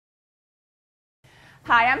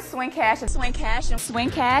Hi, I'm Swin Cash. Swin Cash. Swin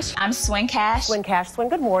Cash. I'm Swin Cash. Swin Cash. Swin,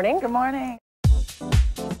 good morning. Good morning.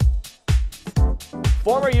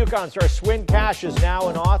 Former UConn star Swin Cash is now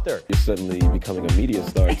an author. You're suddenly becoming a media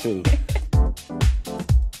star, too.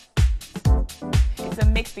 It's a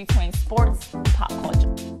mix between sports and pop culture.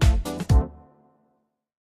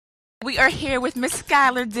 We are here with Miss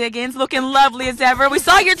Skylar Diggins, looking lovely as ever. We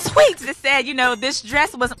saw your tweets that said, you know, this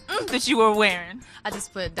dress was that you were wearing. I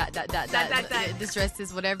just put ... This dress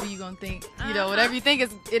is whatever you're going to think. You know, whatever you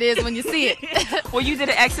think it is when you see it. Well, you did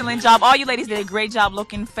an excellent job. All you ladies did a great job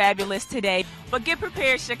looking fabulous today. But get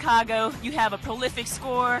prepared, Chicago. You have a prolific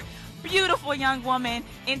scorer, beautiful young woman,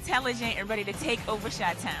 intelligent, and ready to take over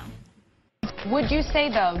Chi-Town. Would you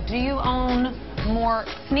say, though, do you own more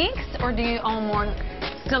sneaks or do you own more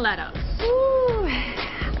stilettos? Ooh,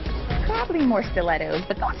 probably more stilettos,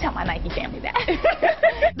 but don't tell my Nike family that.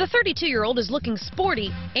 The 32-year-old is looking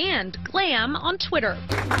sporty and glam on Twitter.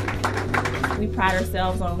 We pride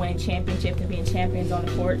ourselves on winning championships and being champions on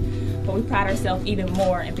the court, but we pride ourselves even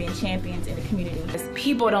more in being champions in the community.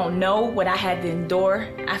 People don't know what I had to endure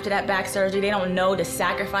after that back surgery. They don't know the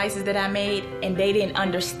sacrifices that I made, and they didn't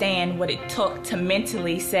understand what it took to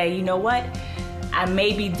mentally say, you know what, I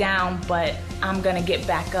may be down, but I'm gonna get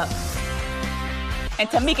back up. And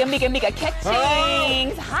Tamika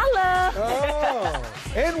Catchings, holla! Oh,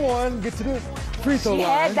 and one, get to the free throw line. She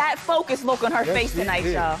had that focus look on her face tonight,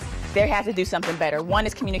 y'all. They have to do something better. One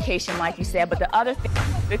is communication, like you said, but the other thing,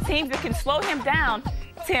 the teams that can slow him down,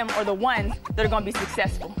 Tim, are the ones that are going to be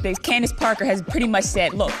successful. Candace Parker has pretty much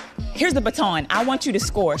said, look, here's the baton. I want you to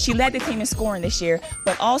score. She led the team in scoring this year,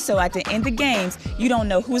 but also at the end of games, you don't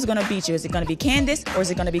know who's going to beat you. Is it going to be Candace or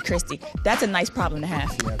is it going to be Christy? That's a nice problem to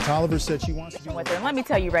have. Yeah, Tolliver said she wants to do with her. And let me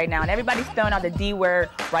tell you right now, and everybody's throwing out the D word,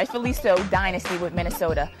 rightfully so, dynasty with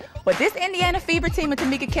Minnesota. But this Indiana Fever team and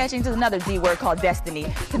Tamika Catchings is another D word called destiny.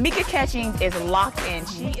 Tamika Catchings is locked in.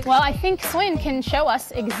 Well, I think Swin can show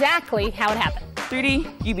us exactly how it happened.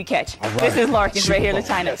 3D, you be catch. Right. This is Larkins right here,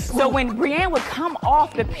 China. So when Brienne would come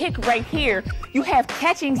off the pick right here, you have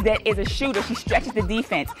Catchings that is a shooter. She stretches the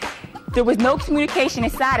defense. There was no communication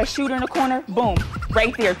inside, a shooter in the corner, boom,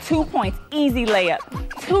 right there, 2 points, easy layup,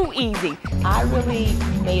 too easy. I really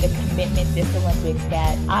made a commitment this Olympics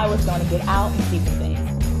that I was going to get out and see some things.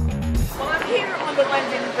 Well, I'm here on the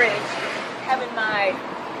London Bridge having my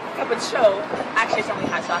cup of Cho. Actually, it's only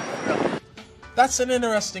hot chocolate. That's an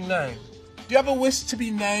interesting name. Do you ever wish to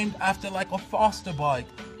be named after like a faster bike,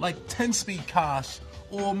 like 10-speed Cash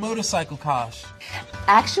or motorcycle Cash?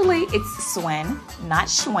 Actually, it's Swin, not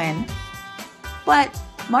Schwinn, but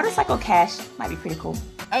motorcycle Cash might be pretty cool.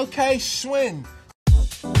 Okay, Swin.